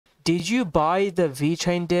Did you buy the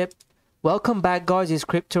Vechain dip? Welcome back, guys. It's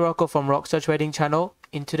Crypto Rocko from Rockstar Trading Channel.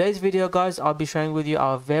 In today's video, guys, I'll be sharing with you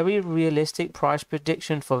our very realistic price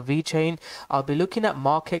prediction for Vechain. I'll be looking at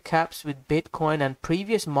market caps with Bitcoin and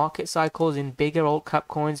previous market cycles in bigger alt cap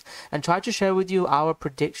coins and try to share with you our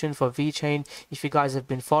prediction for Vechain. If you guys have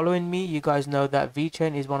been following me, you guys know that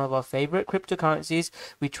Vechain is one of our favorite cryptocurrencies.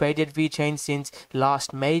 We traded Vechain since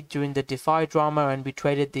last May during the DeFi drama, and we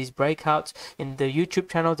traded these breakouts. In the YouTube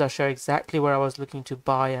channels, I share exactly where I was looking to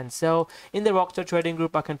buy and sell. In the Rockstar Trading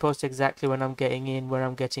group, I can post exactly when I'm getting in, where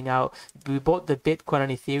I'm getting out. We bought the Bitcoin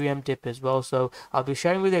and Ethereum dip as well, so I'll be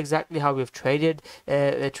sharing with you exactly how we've traded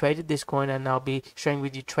this coin, and I'll be sharing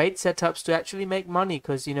with you trade setups to actually make money.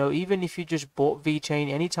 Because even if you just bought Vechain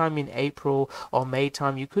anytime in April or May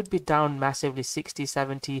time, you could be down massively 60,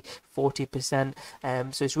 70, 40%.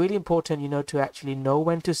 So it's really important to actually know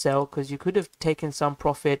when to sell, because you could have taken some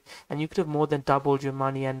profit and you could have more than doubled your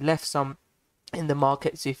money and left some in the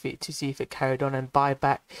market to see if it carried on and buy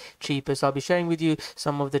back cheaper. So I'll be sharing with you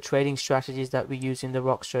some of the trading strategies that we use in the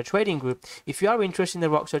Rockstar Trading group. If you are interested in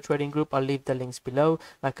the Rockstar Trading group, I'll leave the links below.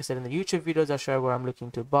 Like I said, in the YouTube videos, I'll share where I'm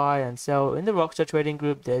looking to buy and sell. In the Rockstar Trading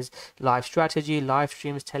group, there's live strategy, live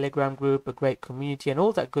streams, Telegram group, a great community, and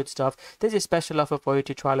all that good stuff. There's a special offer for you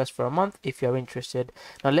to trial us for a month if you're interested.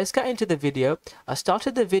 Now let's get into the video. I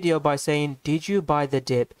started the video by saying, did you buy the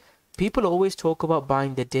dip? People always talk about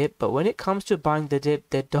buying the dip, but when it comes to buying the dip,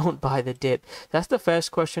 they don't buy the dip. That's the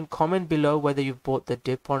first question. Comment below whether you've bought the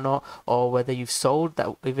dip or not, or whether you've sold.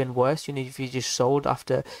 That even worse, if you just sold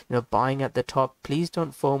after buying at the top. Please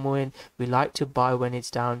don't FOMO in. We like to buy when it's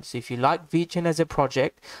down. So if you like Vechain as a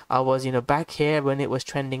project, I was back here when it was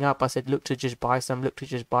trending up. I said look to just buy some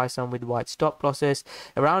with wide stop losses.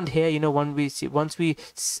 Around here,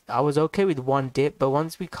 I was okay with one dip, but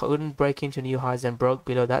once we couldn't break into new highs and broke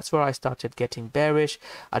below, that's where I started getting bearish.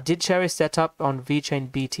 I did share a setup on Vechain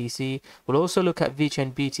BTC. We'll also look at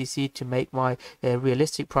Vechain BTC to make my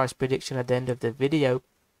realistic price prediction at the end of the video.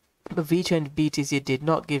 But Vechain BTC did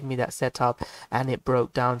not give me that setup and it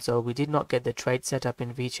broke down, so we did not get the trade setup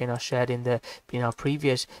in Vechain I shared in our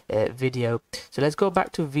previous video. So let's go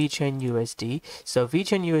back to Vechain USD. So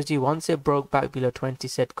Vechain USD, once it broke back below 20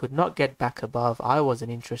 cent, could not get back above. I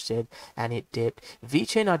wasn't interested and it dipped.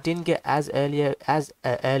 Vechain I didn't get as earlier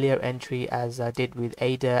entry as I did with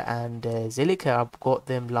ADA and Zilliqa. I got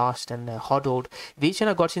them last and hodled. Vechain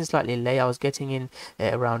I got in slightly late. I was getting in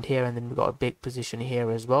around here, and then we got a big position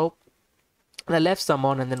here as well. And I left some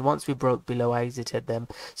on, and then once we broke below, I exited them.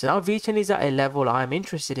 So now Vechain is at a level I'm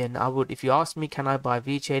interested in. If you ask me, can I buy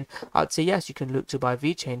Vechain? I'd say yes, you can look to buy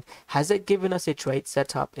Vechain. Has it given us a trade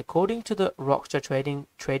setup? According to the Rockstar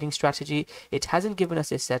trading strategy, it hasn't given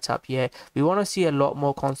us a setup yet. We want to see a lot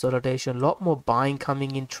more consolidation, a lot more buying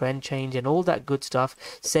coming in, trend change, and all that good stuff.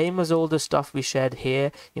 Same as all the stuff we shared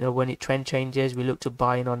here. When it trend changes, we look to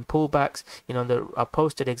buy in on pullbacks. I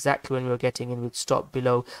posted exactly when we were getting in with stop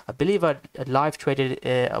below. I believe I live traded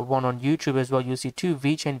one on YouTube as well. You'll see two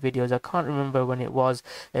Vechain videos. I can't remember when it was.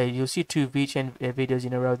 You'll see two Vechain videos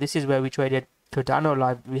in a row. This is where we traded Cardano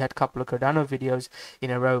live. We had a couple of Cardano videos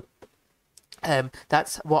in a row.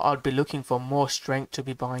 That's what I'd be looking for, more strength to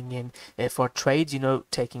be buying in for trades,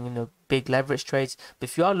 taking big leverage trades. But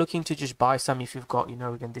if you are looking to just buy some, if you've got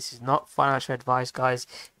again, this is not financial advice, guys.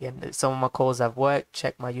 Again, some of my calls have worked,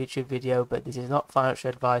 check my YouTube video, but this is not financial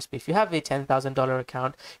advice. But if you have a $10,000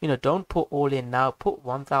 account, don't put all in now, put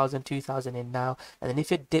 1,000, 2,000 in now, and then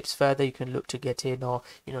if it dips further, you can look to get in, or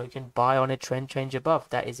you can buy on a trend change above.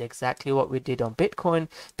 That is exactly what we did on Bitcoin.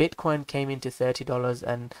 Bitcoin came into $30,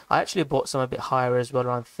 and I actually bought some a bit higher as well.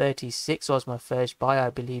 Around 36 was my first buy, I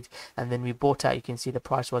believe, and then we bought out. You can see the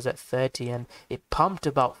price was at 30, and it pumped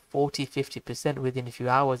about 40-50% within a few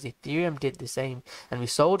hours. Ethereum did the same, and we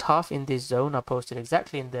sold half in this zone. I posted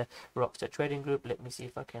exactly in the Rockstar Trading group. Let me see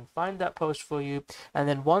if I can find that post for you. And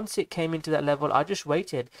then once it came into that level, I just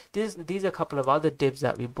waited. These are a couple of other dips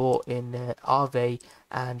that we bought in Aave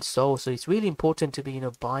and Sol. So it's really important to be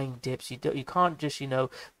buying dips. You can't just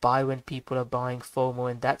buy when people are buying FOMO,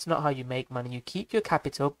 and that's not how you make money. You keep your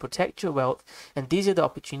capital, protect your wealth, and these are the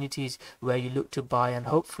opportunities where you look to buy, and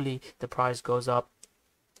hopefully the price goes up.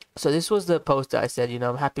 So this was the post that I said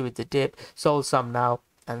I'm happy with the dip, sold some now.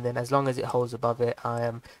 and then as long as it holds above it, I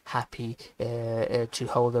am happy to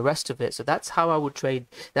hold the rest of it. So that's how I would trade.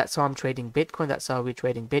 That's how I'm trading Bitcoin. That's how we're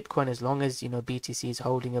trading Bitcoin. As long as, you know, BTC is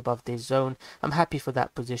holding above this zone, I'm happy for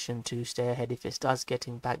that position to stay ahead. If it starts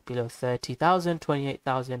getting back below 30,000,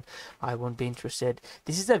 28,000, I won't be interested.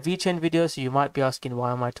 This is a VeChain video, so you might be asking,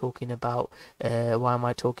 why am I talking about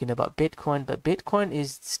Bitcoin? But Bitcoin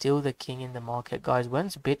is still the king in the market, guys.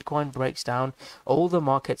 Once Bitcoin breaks down, all the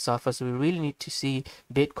market suffers. So we really need to see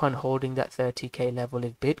Bitcoin holding that 30k level.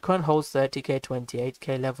 If Bitcoin holds 30k,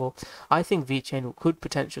 28k level, I think VeChain could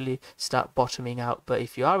potentially start bottoming out. But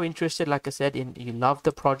if you are interested, like I said, you love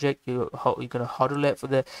the project, you're gonna hodl it for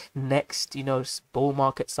the next, you know, bull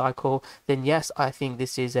market cycle, then yes, I think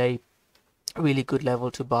this is a really good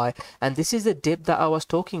level to buy. And this is the dip that I was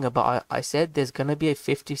talking about. I said there's gonna be a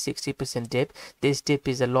 50-60% dip. This dip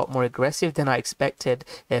is a lot more aggressive than I expected.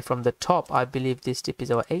 From the top, I believe this dip is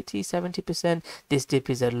about 80-70%. This dip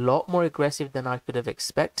is a lot more aggressive than I could have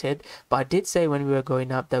expected, but I did say when we were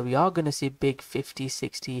going up that we are going to see big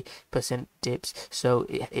 50-60% dips. So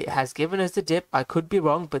it has given us the dip. I could be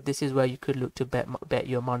wrong, but this is where you could look to bet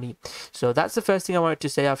your money. So that's the first thing I wanted to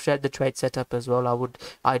say. I've shared the trade setup as well. I would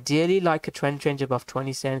ideally like a trend change above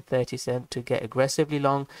 20 cent, 30 cent to get aggressively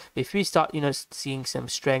long. If we start, you know, seeing some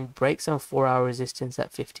strength, break some 4-hour resistance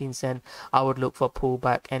at 15 cent, I would look for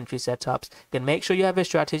pullback entry setups. Then make sure you have a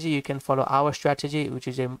strategy. You can follow our strategy, which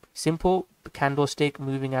is a simple candlestick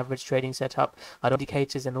moving average trading setup,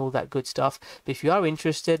 indicators and all that good stuff. But if you are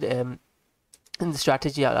interested in the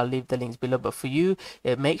strategy, I'll leave the links below. But for you,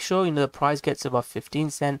 make sure, you know, the price gets above 15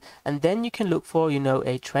 cent, and then you can look for, you know,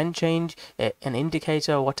 a trend change, an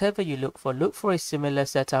indicator, whatever you look for a similar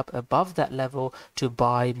setup above that level to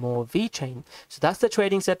buy more VeChain. So that's the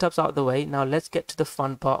trading setups out of the way. Now let's get to the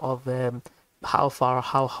fun part of how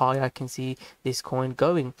high I can see this coin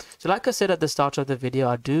going. So like I said at the start of the video,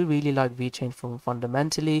 I do really like VeChain from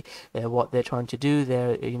fundamentally what they're trying to do.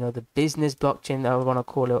 They're, you know, the business blockchain, I want to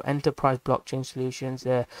call it, enterprise blockchain solutions.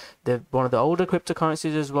 They're one of the older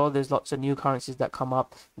cryptocurrencies as well. There's lots of new currencies that come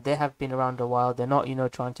up. They have been around a while. They're not, you know,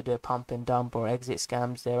 trying to do a pump and dump or exit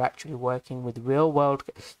scams. They're actually working with real world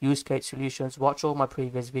use case solutions. Watch all my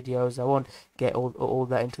previous videos. I won't get all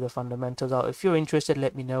that into the fundamentals. If you're interested,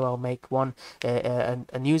 let me know. I'll make one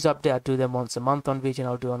a news update. I do them once a month on VeChain.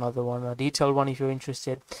 I'll do another one, a detailed one, if you're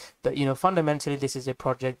interested. But, you know, fundamentally this is a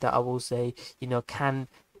project that I will say, you know, can,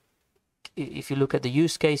 if you look at the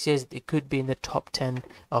use cases, it could be in the top 10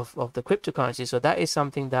 of the cryptocurrency. So that is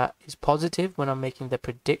something that is positive when I'm making the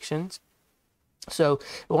predictions. So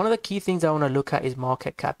one of the key things I want to look at is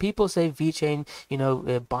market cap. People say VeChain, you know,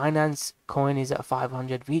 Binance coin is at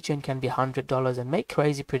 500, VeChain can be $100 and make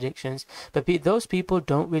crazy predictions. But those people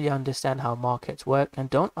don't really understand how markets work and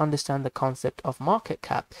don't understand the concept of market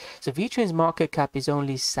cap. So VeChain's market cap is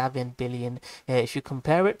only 7 billion. If you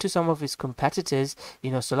compare it to some of its competitors, you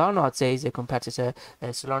know, Solana, I'd say, is a competitor.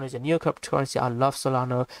 Solana is a neo cryptocurrency. I love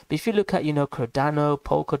Solana. But if you look at, you know, Cardano,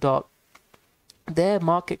 Polkadot, their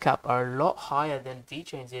market cap are a lot higher than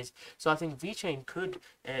VeChain's is. So I think VeChain could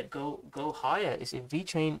go higher. Is if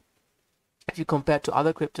VeChain, if you compare to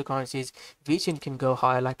other cryptocurrencies, VeChain can go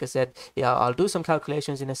higher. Like I said, yeah, I'll do some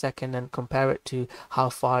calculations in a second and compare it to how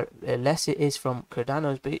far less it is from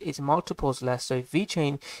Cardano's, but it's multiples less. So if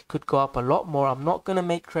VeChain could go up a lot more, I'm not going to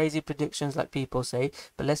make crazy predictions like people say,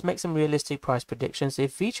 but let's make some realistic price predictions. So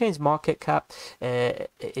if VeChain's market cap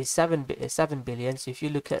is 7 billion, so if you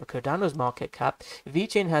look at Cardano's market cap,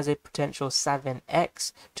 VeChain has a potential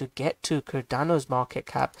 7x to get to Cardano's market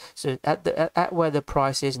cap. So at where the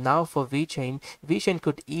price is now for VeChain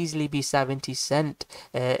could easily be 70 cent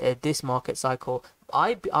this market cycle.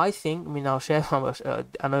 I think, I mean, I'll share how much,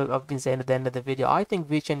 I know I've been saying at the end of the video, I think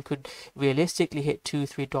VeChain could realistically hit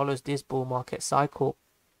 $2-3 this bull market cycle.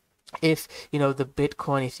 If, you know, the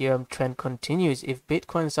Bitcoin Ethereum trend continues, if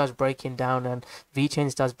Bitcoin starts breaking down and VeChain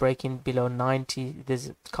starts breaking below 90, there's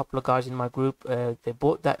a couple of guys in my group, they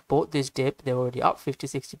bought this dip, they're already up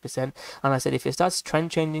 50-60%, and I said if it starts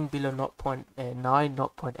trend changing below 0.9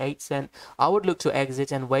 0.8 cent, I would look to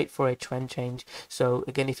exit and wait for a trend change. So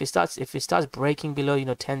again, if it starts breaking below, you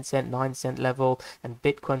know, 10 cent 9 cent level and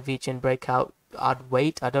Bitcoin VeChain breakout, I'd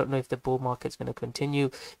wait. I don't know if the bull market's going to continue.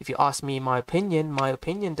 If you ask me my opinion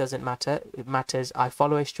doesn't matter. It matters I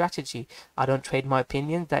follow a strategy. I don't trade my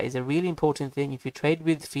opinion. That is a really important thing. If you trade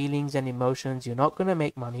with feelings and emotions, you're not going to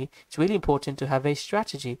make money. It's really important to have a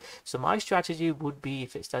strategy. So my strategy would be,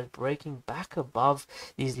 if it starts breaking back above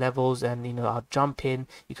these levels, and, you know, I'll jump in.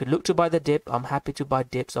 You could look to buy the dip. I'm happy to buy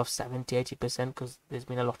dips of 70-80% because there's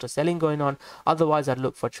been a lot of selling going on. Otherwise, I'd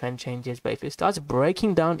look for trend changes. But if it starts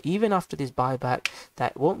breaking down even after this buy pullback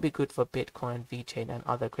that won't be good for Bitcoin, Vechain, and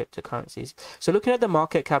other cryptocurrencies. So looking at the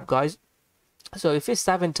market cap, guys, so if it's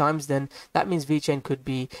 7 times, then that means Vechain could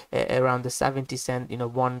be around the 70 cent,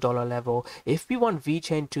 $1 level. If we want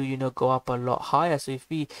Vechain to, go up a lot higher, so if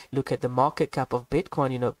we look at the market cap of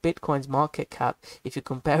Bitcoin, Bitcoin's market cap, if you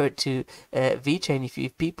compare it to Vechain,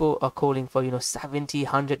 if people are calling for, $70,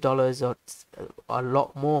 $100 or a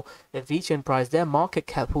lot more, the Vechain price, their market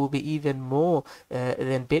cap will be even more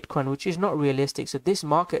than Bitcoin, which is not realistic. So this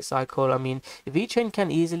market cycle, I mean, Vechain can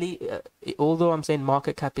easily, although I'm saying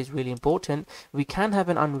market cap is really important, we can have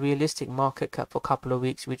an unrealistic market cap for a couple of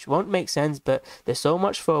weeks, which won't make sense, but there's so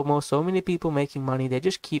much FOMO, so many people making money, they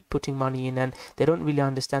just keep putting money in and they don't really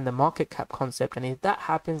understand the market cap concept. And if that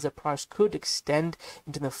happens, the price could extend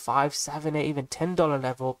into the $5, $7, $8, even $10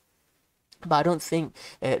 level. But I don't think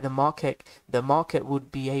the market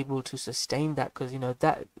would be able to sustain that, because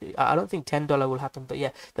that, I don't think $10 will happen. But yeah,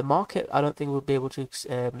 the market, I don't think will be able to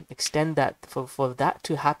extend that. For that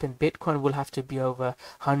to happen, Bitcoin will have to be over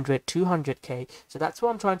 100, 200k. So that's what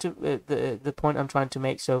I'm trying to the point I'm trying to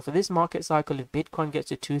make. So for this market cycle, if Bitcoin gets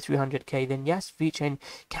to 200-300k, then yes, Vechain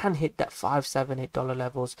can hit that $5, $7, $8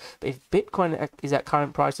 levels. But if Bitcoin is at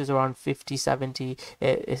current prices around 50, 70,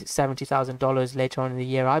 $70,000 later on in the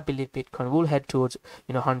year, I believe Bitcoin will head towards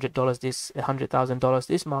 $100 this $100,000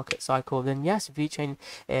 this market cycle. Then yes, Vechain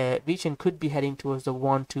could be heading towards the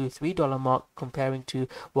 $1, $2, $3 mark, comparing to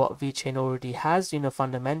what Vechain already has.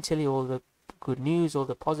 Fundamentally, all the good news, all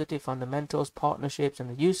the positive fundamentals, partnerships,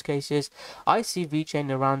 and the use cases, I see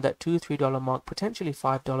Vechain around that $2, $3 mark, potentially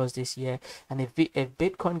 $5 this year. And if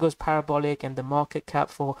Bitcoin goes parabolic and the market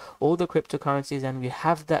cap for all the cryptocurrencies, and we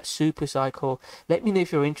have that super cycle, let me know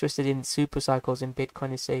if you're interested in super cycles in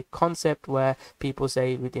Bitcoin. It's a concept where people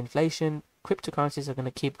say with inflation, cryptocurrencies are going to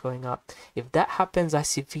keep going up. If that happens, I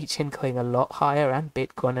see Vechain going a lot higher, and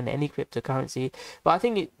Bitcoin and any cryptocurrency. But I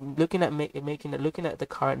think looking at the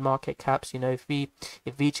current market caps, if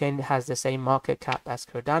Vechain has the same market cap as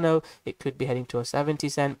Cardano, it could be heading to a 70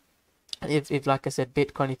 cent. If like I said,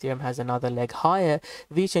 Bitcoin, Ethereum has another leg higher,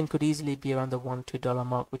 Vechain could easily be around the $1, $2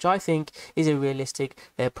 mark, which I think is a realistic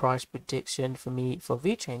price prediction for me for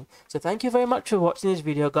Vechain. So thank you very much for watching this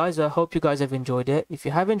video, guys. I hope you guys have enjoyed it. If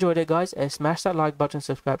you have enjoyed it, guys, smash that like button,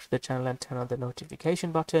 subscribe to the channel, and turn on the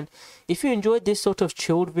notification button. If you enjoyed this sort of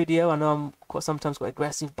chilled video, I know I'm sometimes quite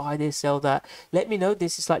aggressive, buy this, sell that, let me know.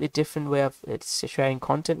 This is slightly different way of sharing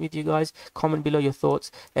content with you guys. Comment below your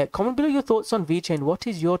thoughts. Comment below your thoughts on Vechain. What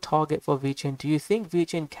is your target for Vechain? Do you think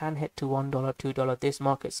Vechain can hit to $1, $2 this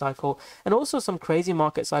market cycle? And also some crazy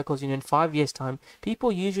market cycles, in 5 years time,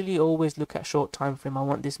 people usually always look at short time frame. I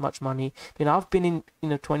want this much money. I've been in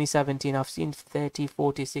 2017, I've seen 30,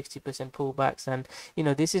 40, 60% pullbacks, and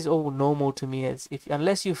this is all normal to me.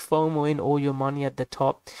 Unless you FOMO in all your money at the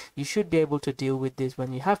top, you should be able to deal with this.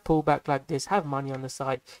 When you have pullback like this, have money on the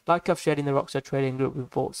side. Like I've shared in the Rocko trading group, we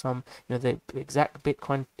bought some, the exact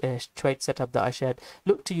Bitcoin trade setup that I shared.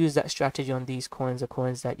 Look to use that strategy on these coins or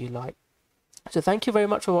coins that you like. So thank you very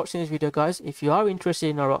much for watching this video, guys. If you are interested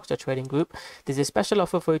in our Rocko trading group, there's a special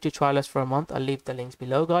offer for you to trial us for a month. I'll leave the links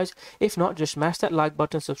below, guys. If not, just smash that like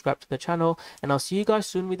button, subscribe to the channel, and I'll see you guys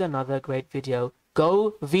soon with another great video.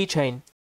 Go Vechain!